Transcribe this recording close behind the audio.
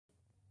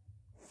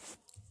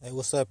Hey,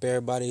 what's up,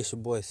 everybody? It's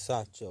your boy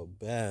Sacho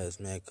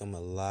Baz, man,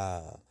 coming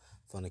live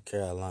from the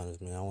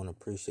Carolinas, man. I want to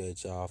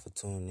appreciate y'all for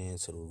tuning in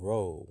to the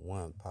Road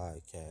One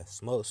podcast.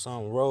 Smoke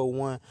some Road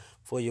One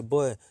for your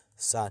boy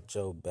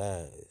Sacho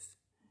Baz.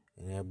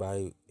 And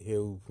everybody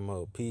here, we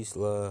promote peace,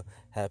 love,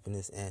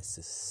 happiness, and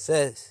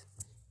success.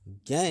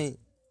 Gang.